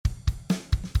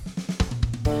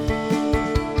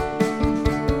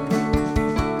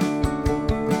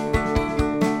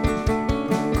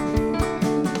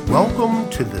Welcome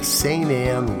to the St.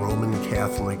 Anne Roman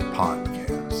Catholic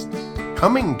Podcast,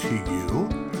 coming to you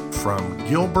from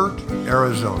Gilbert,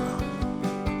 Arizona.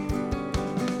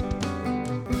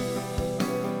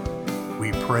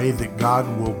 We pray that God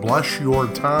will bless your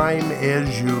time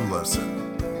as you listen.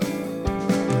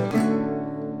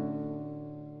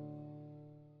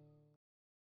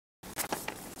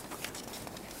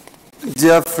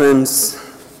 Dear friends,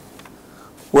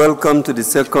 welcome to the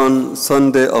second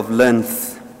Sunday of Lent.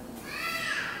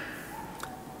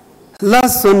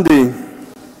 Last Sunday,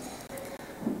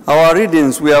 our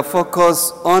readings were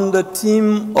focused on the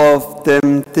theme of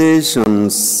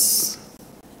temptations.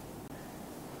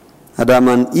 Adam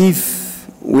and Eve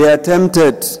were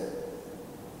tempted,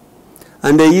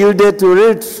 and they yielded to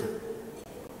it.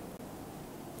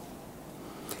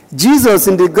 Jesus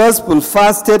in the Gospel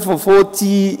fasted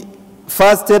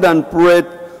and prayed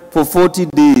for 40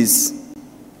 days.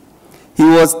 He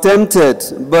was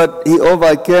tempted, but he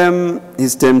overcame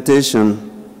his temptation.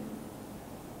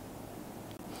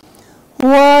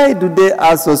 Why do they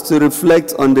ask us to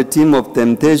reflect on the theme of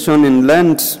temptation in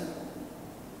Lent?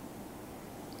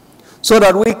 So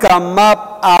that we can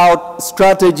map out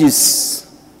strategies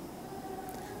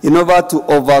in order to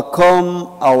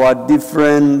overcome our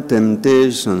different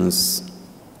temptations.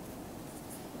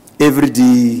 Every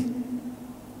day,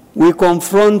 we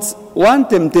confront one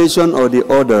temptation or the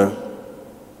other.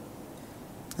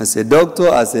 As a doctor,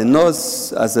 as a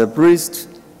nurse, as a priest,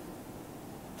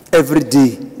 every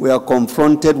day we are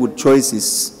confronted with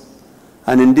choices.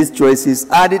 And in these choices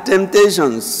are the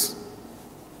temptations.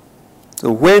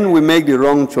 So when we make the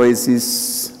wrong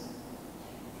choices,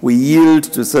 we yield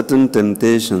to certain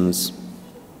temptations.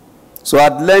 So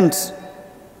at Lent,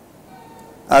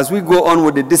 as we go on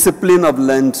with the discipline of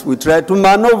Lent, we try to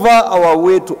maneuver our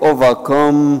way to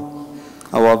overcome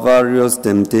our various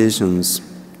temptations.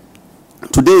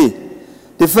 Today,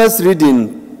 the first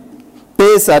reading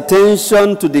pays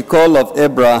attention to the call of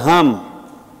Abraham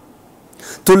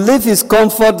to leave his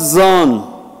comfort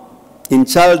zone in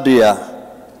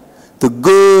Chaldea to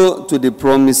go to the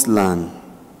promised land.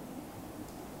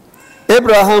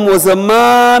 Abraham was a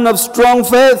man of strong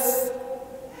faith.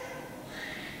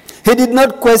 He did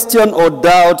not question or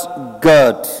doubt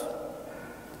God,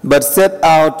 but set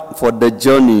out for the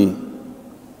journey.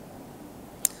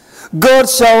 God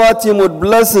showered him with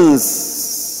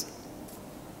blessings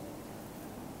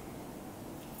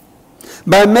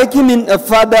by making him a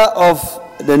father of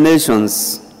the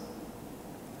nations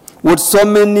with so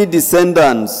many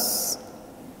descendants.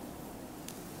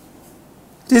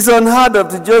 It is unheard of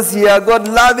to just hear God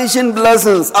lavishing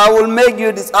blessings. I will make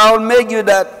you this, I will make you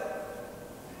that.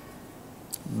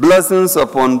 Blessings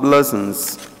upon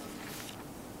blessings.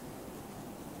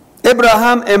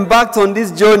 Abraham embarked on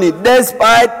this journey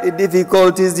despite the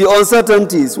difficulties, the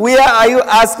uncertainties. Where are you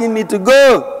asking me to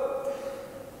go?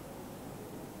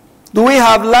 Do we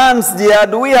have lands there?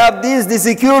 Do we have this, the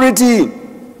security?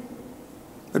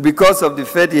 But because of the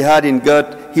faith he had in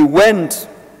God, he went.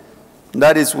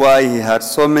 That is why he had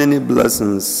so many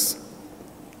blessings.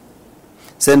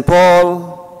 St.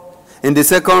 Paul, in the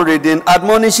second reading,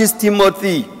 admonishes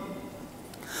Timothy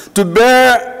to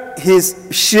bear his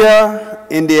share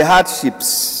in the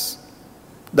hardships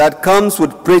that comes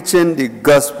with preaching the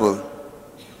gospel,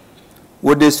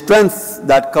 with the strength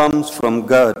that comes from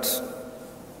God.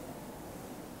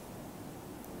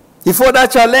 He further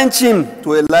challenged him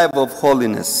to a life of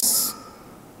holiness.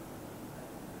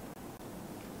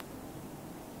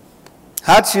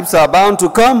 Hardships are bound to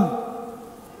come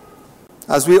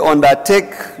as we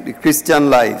undertake the Christian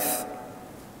life,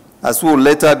 as we will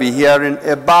later be hearing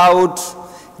about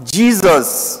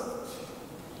Jesus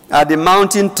at the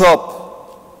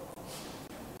mountaintop.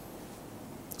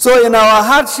 So in our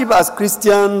hardship as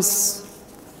Christians,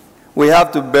 we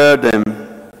have to bear them.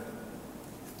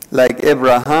 Like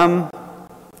Abraham,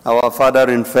 our father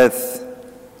in faith.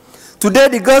 Today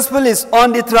the gospel is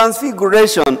on the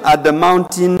transfiguration at the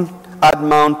mountain at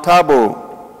Mount Tabor.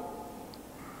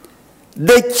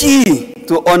 The key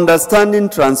to understanding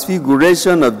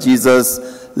transfiguration of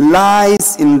Jesus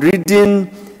lies in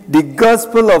reading the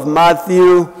Gospel of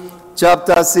Matthew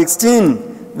chapter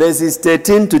 16, verses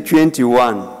 13 to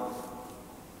 21.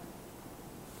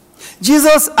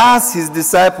 Jesus asked his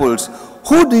disciples,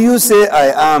 "Who do you say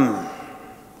I am?"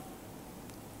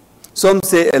 Some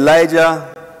say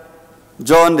Elijah,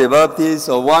 John the Baptist,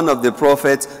 or one of the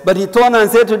prophets. But he turned and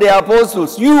said to the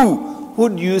apostles, "You, who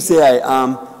do you say I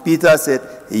am?" Peter said,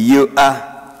 "You are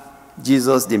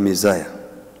Jesus the Messiah."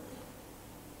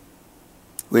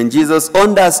 When Jesus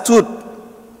understood,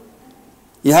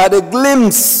 he had a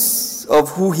glimpse of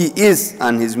who he is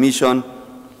and his mission,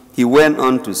 he went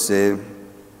on to say,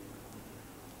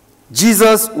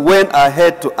 Jesus went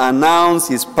ahead to announce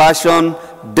his passion,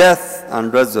 death,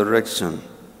 and resurrection.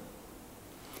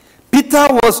 Peter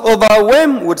was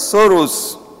overwhelmed with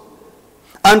sorrows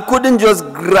and couldn't just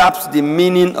grasp the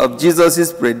meaning of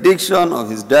Jesus' prediction of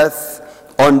his death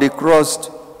on the cross.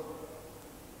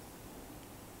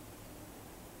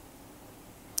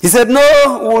 He said,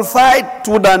 "No, we'll fight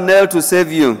tooth and nail to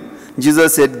save you."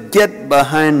 Jesus said, "Get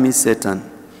behind me, Satan.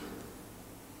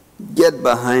 Get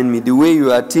behind me. The way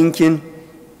you are thinking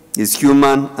is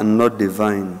human and not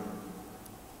divine."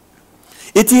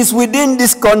 It is within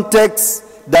this context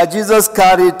that Jesus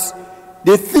carried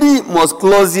the three most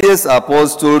closest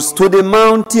apostles to the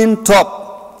mountain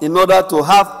top in order to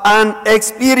have an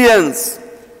experience.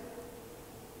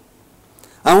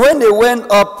 And when they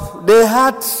went up, they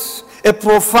had a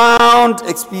profound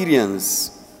experience.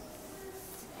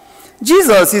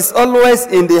 Jesus is always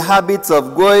in the habit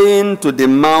of going to the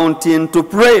mountain to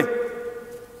pray.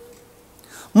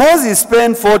 Moses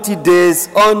spent 40 days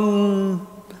on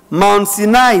Mount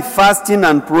Sinai fasting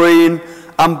and praying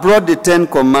and brought the 10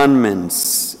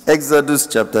 Commandments. Exodus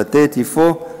chapter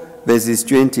 34, verses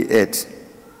 28.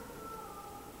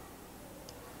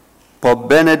 Pope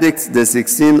Benedict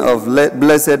XVI of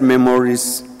blessed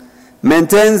memories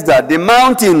maintains that the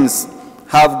mountains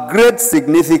have great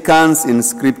significance in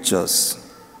scriptures,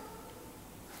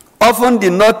 often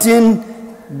denoting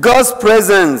God's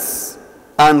presence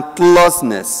and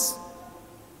closeness.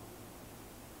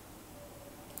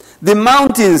 The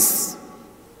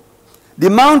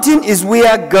mountain is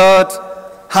where God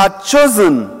had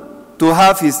chosen to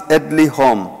have his earthly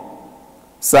home.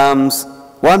 Psalms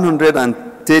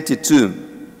 132,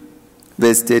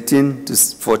 verse 13 to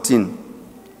 14.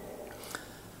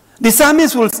 The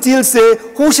psalmist will still say,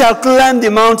 "Who shall climb the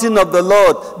mountain of the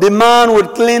Lord? The man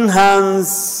with clean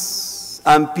hands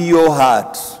and pure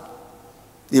heart.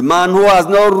 The man who has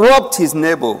not robbed his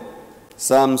neighbor."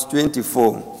 Psalms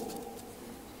 24.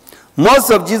 Most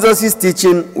of Jesus'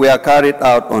 teaching were carried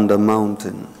out on the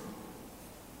mountain.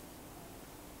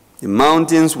 The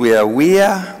mountains were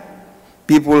where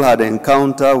people had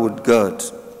encounter with God.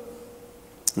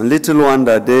 And little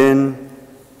wonder then,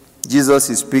 Jesus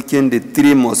is picking the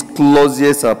three most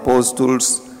closest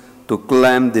apostles to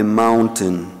climb the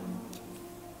mountain.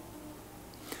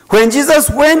 When Jesus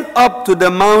went up to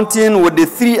the mountain with the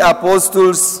three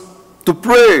apostles to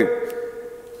pray,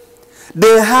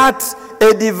 they had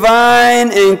a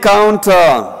divine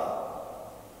encounter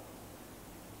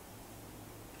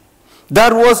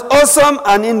that was awesome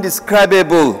and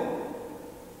indescribable.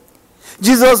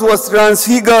 Jesus was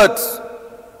transfigured.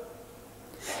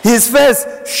 His face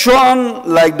shone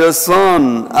like the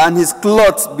sun, and his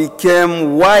clothes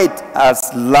became white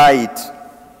as light.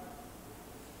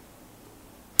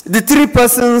 The three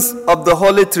persons of the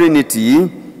Holy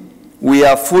Trinity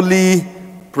were fully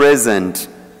present.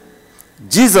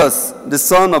 Jesus, the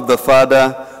Son of the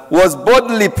Father, was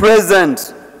bodily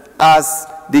present as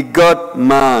the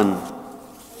God-man.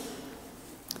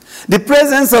 The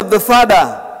presence of the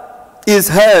Father is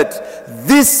heard.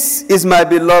 "This is my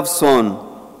beloved Son,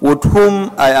 with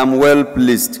whom I am well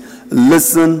pleased.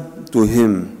 Listen to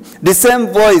him." The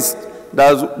same voice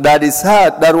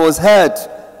that was heard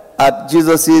at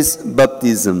Jesus'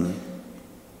 baptism.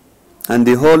 And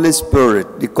the Holy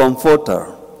Spirit, the Comforter,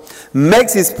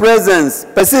 makes his presence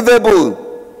perceivable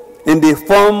in the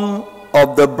form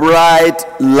of the bright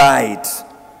light.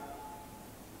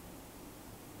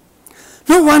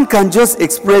 No one can just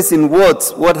express in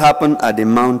words what happened at the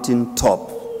mountain top.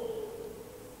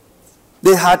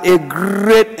 They had a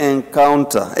great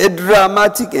encounter, a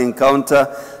dramatic encounter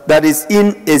that is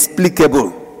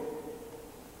inexplicable.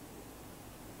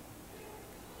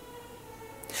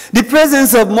 The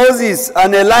presence of Moses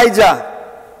and Elijah,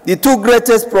 the two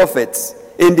greatest prophets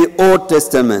in the Old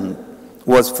Testament,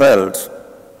 was felt.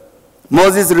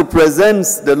 Moses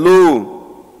represents the law.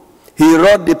 He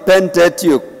wrote the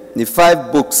Pentateuch, the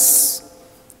 5 books: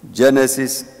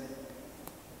 Genesis,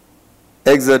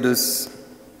 Exodus,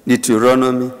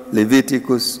 Deuteronomy,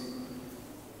 Leviticus,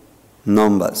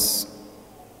 Numbers.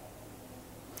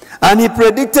 And he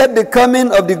predicted the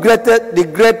coming of the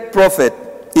great prophet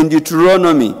in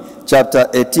Deuteronomy chapter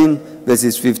 18,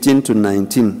 verses 15 to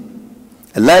 19.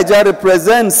 Elijah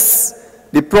represents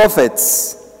the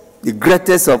prophets. The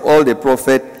greatest of all the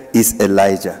prophets is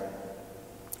Elijah,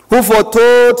 who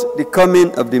foretold the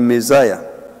coming of the Messiah.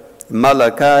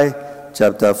 Malachi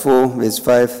chapter 4, verse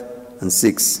 5 and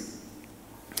 6.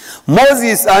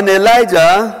 Moses and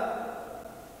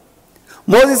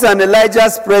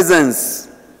Elijah's presence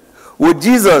with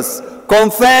Jesus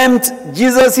confirmed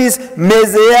Jesus'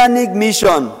 messianic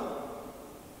mission.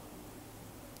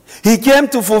 He came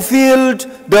to fulfill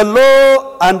the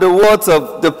law and the words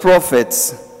of the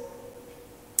prophets.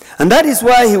 And that is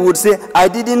why he would say, I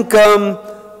didn't come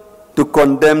to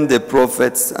condemn the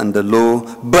prophets and the law,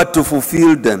 but to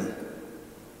fulfill them.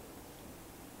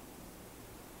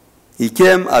 He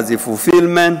came as a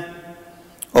fulfillment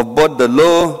of both the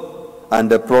law and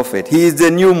the prophet. He is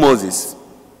the new Moses.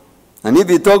 And if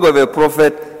you talk of a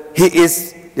prophet, he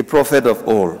is the prophet of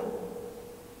all.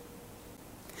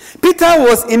 Peter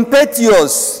was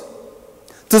impetuous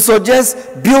to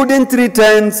suggest building 3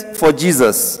 tents for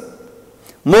Jesus,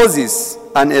 Moses,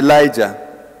 and Elijah.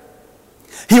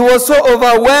 He was so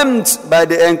overwhelmed by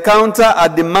the encounter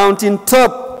at the mountain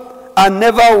top and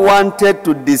never wanted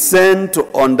to descend to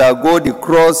undergo the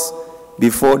cross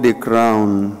before the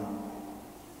crown.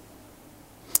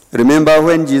 Remember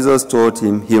when Jesus told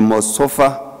him he must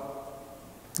suffer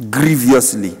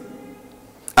grievously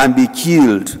and be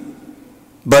killed,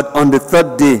 but on the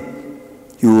 3rd day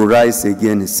he will rise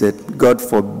again. He said, God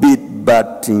forbid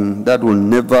bad thing. That will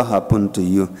never happen to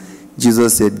you.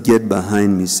 Jesus said, get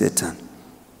behind me, Satan.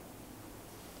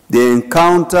 The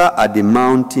encounter at the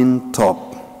mountain top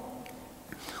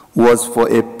was for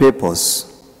a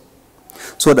purpose,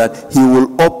 so that he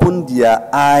will open their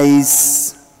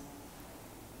eyes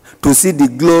to see the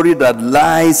glory that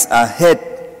lies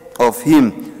ahead of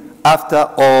him after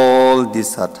all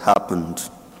this had happened.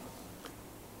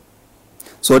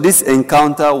 So this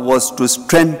encounter was to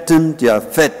strengthen their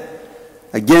faith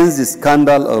against the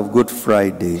scandal of Good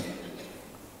Friday.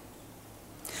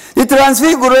 The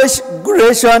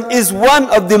Transfiguration is one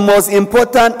of the most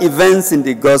important events in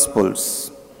the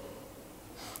Gospels.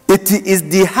 It is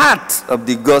the heart of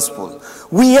the Gospel,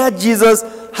 where Jesus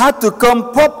had to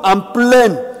come pop and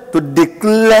plain to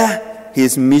declare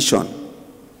his mission,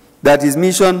 that his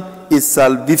mission is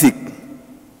salvific.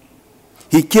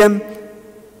 He came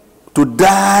to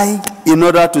die in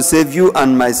order to save you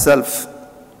and myself.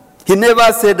 He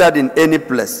never said that in any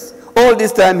place. All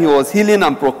this time he was healing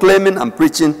and proclaiming and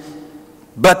preaching.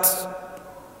 But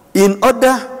in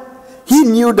order, he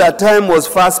knew that time was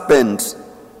fast spent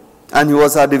and he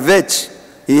was at the verge.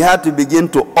 He had to begin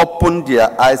to open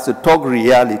their eyes to talk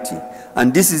reality.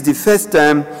 And this is the first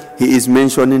time he is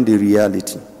mentioning the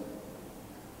reality,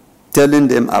 telling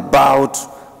them about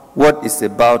what is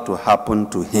about to happen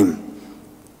to him.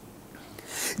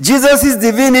 Jesus'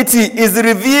 divinity is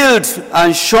revealed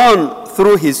and shown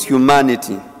through his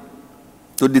humanity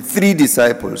to the 3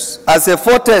 disciples as a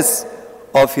foretaste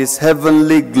of his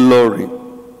heavenly glory.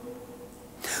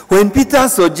 When Peter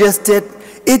suggested,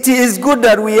 it is good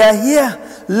that we are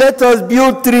here, let us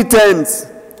build 3 tents.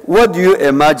 What do you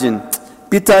imagine?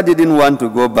 Peter didn't want to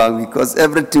go back because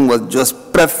everything was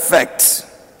just perfect.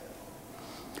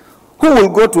 Who will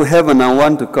go to heaven and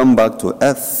want to come back to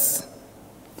earth?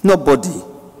 Nobody.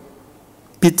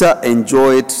 Peter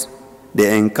enjoyed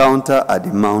the encounter at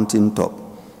the mountaintop.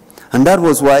 And that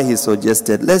was why he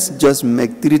suggested, let's just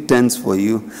make 3 tents for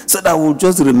you so that we'll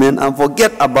just remain and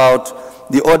forget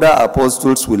about the other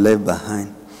apostles we left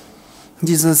behind.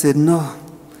 Jesus said, no,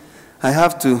 I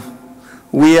have to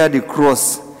wear the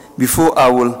cross before I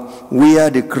will wear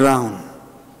the crown.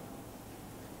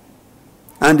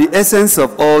 And the essence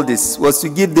of all this was to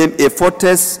give them a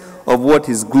foretaste of what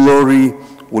his glory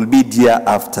will be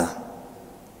thereafter.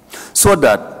 So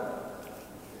that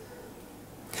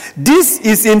this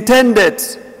is intended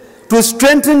to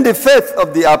strengthen the faith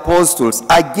of the apostles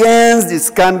against the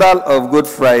scandal of Good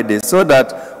Friday. So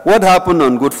that what happened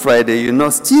on Good Friday,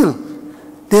 still,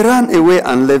 they ran away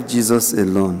and left Jesus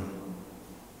alone.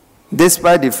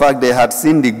 Despite the fact they had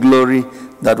seen the glory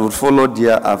that would follow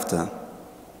thereafter.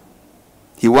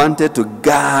 He wanted to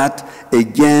guard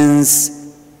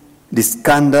against the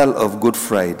scandal of Good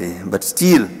Friday. But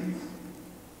still,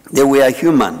 they were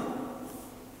human.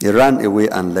 They ran away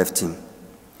and left him.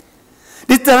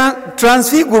 The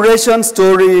Transfiguration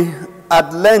story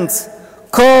at length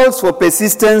calls for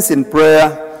persistence in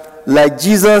prayer, like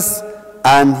Jesus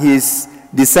and his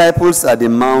disciples at the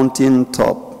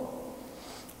mountaintop.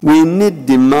 We need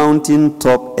the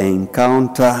mountaintop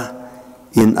encounter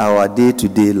in our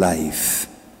day-to-day life,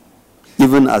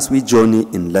 even as we journey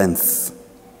in length.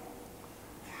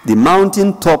 The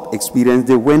mountaintop experience,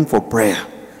 they went for prayer.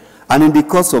 And in the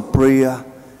course of prayer,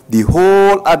 the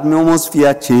whole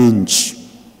atmosphere changed.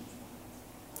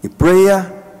 The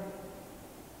prayer,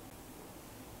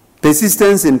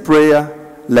 persistence in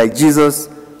prayer, like Jesus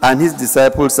and his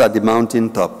disciples at the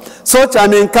mountaintop. Such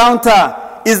an encounter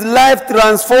is life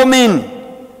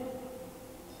transforming.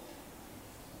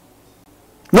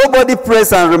 Nobody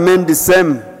prays and remains the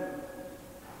same.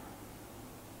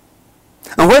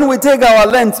 And when we take our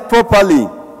Lent properly,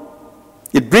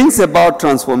 It brings about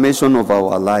transformation of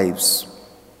our lives.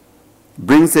 It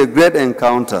brings a great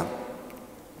encounter.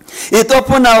 It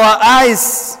opens our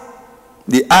eyes,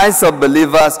 the eyes of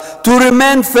believers, to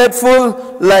remain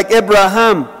faithful like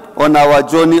Abraham on our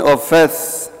journey of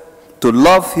faith, to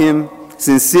love him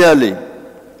sincerely,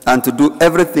 and to do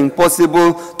everything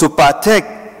possible to partake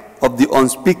of the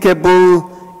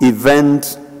unspeakable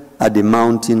event at the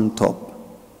mountain top.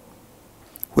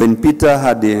 When Peter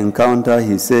had the encounter,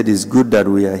 he said, "It's good that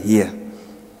we are here.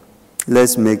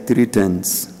 Let's make 3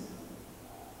 tents."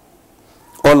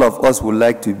 All of us would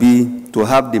like to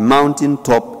have the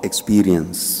mountaintop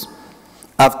experience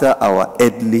after our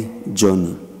earthly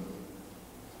journey.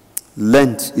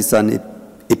 Lent is a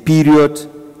period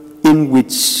in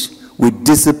which we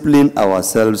discipline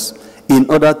ourselves in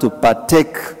order to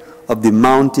partake of the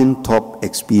mountaintop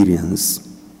experience.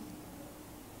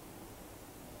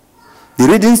 The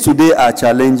readings today are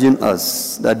challenging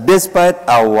us that despite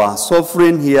our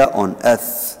suffering here on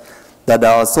earth, that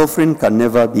our suffering can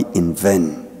never be in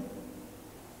vain.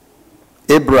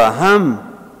 Abraham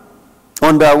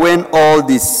underwent all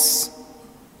this,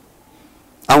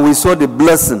 and we saw the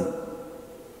blessing.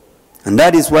 And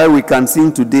that is why we can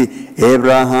sing today,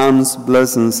 Abraham's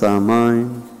blessings are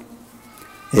mine.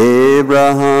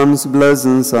 Abraham's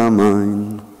blessings are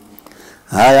mine.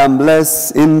 I am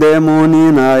blessed in the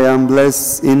morning, I am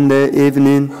blessed in the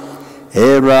evening.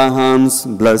 Abraham's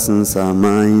blessings are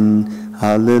mine.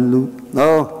 Hallelujah.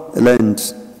 No,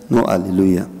 Lent, no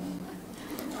hallelujah.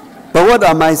 But what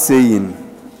am I saying?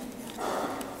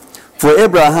 For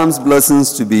Abraham's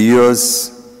blessings to be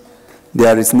yours,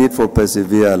 there is need for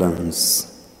perseverance.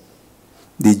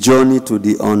 The journey to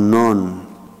the unknown,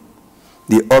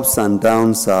 the ups and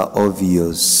downs are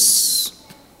obvious.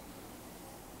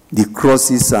 The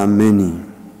crosses are many.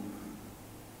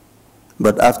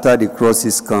 But after the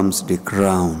crosses comes the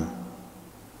crown.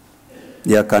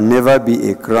 There can never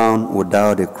be a crown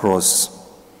without a cross.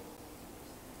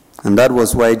 And that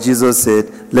was why Jesus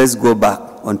said, let's go back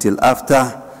until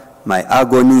after my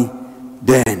agony,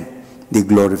 then the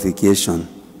glorification.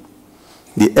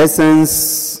 The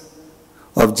essence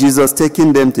of Jesus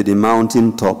taking them to the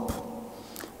mountaintop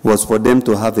was for them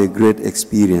to have a great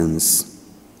experience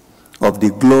of the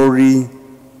glory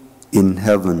in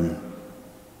heaven.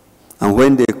 And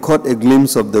when they caught a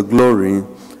glimpse of the glory,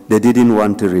 they didn't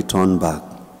want to return back.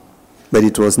 But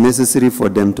it was necessary for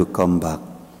them to come back.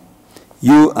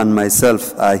 You and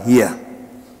myself are here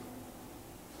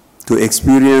to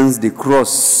experience the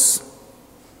cross.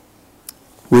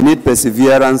 We need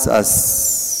perseverance, as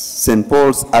St.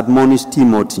 Paul's admonished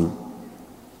Timothy,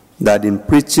 that in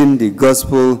preaching the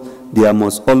gospel there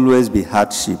must always be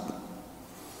hardship.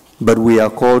 But we are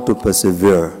called to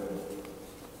persevere.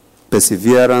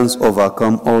 Perseverance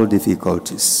overcomes all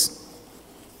difficulties.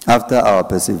 After our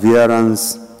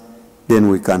perseverance, then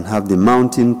we can have the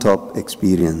mountaintop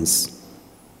experience.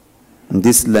 And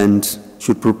this Lent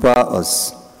should prepare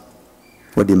us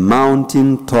for the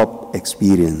mountaintop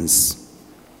experience,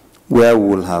 where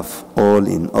we'll have all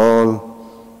in all,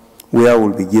 where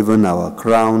we'll be given our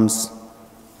crowns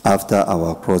after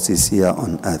our crosses here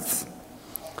on earth.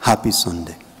 Happy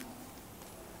Sunday.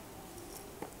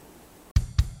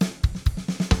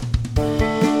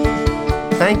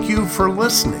 Thank you for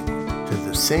listening to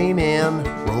the St. Anne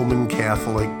Roman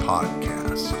Catholic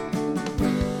Podcast.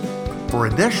 For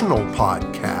additional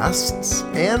podcasts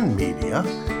and media,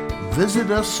 visit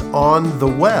us on the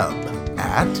web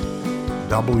at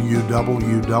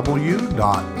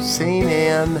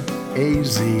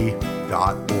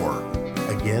www.stanaz.org.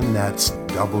 Again, that's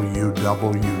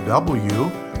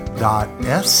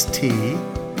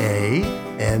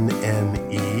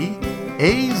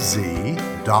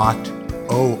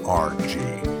www.stanneaz.org.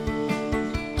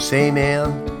 St.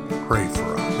 Anne, pray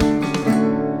for us.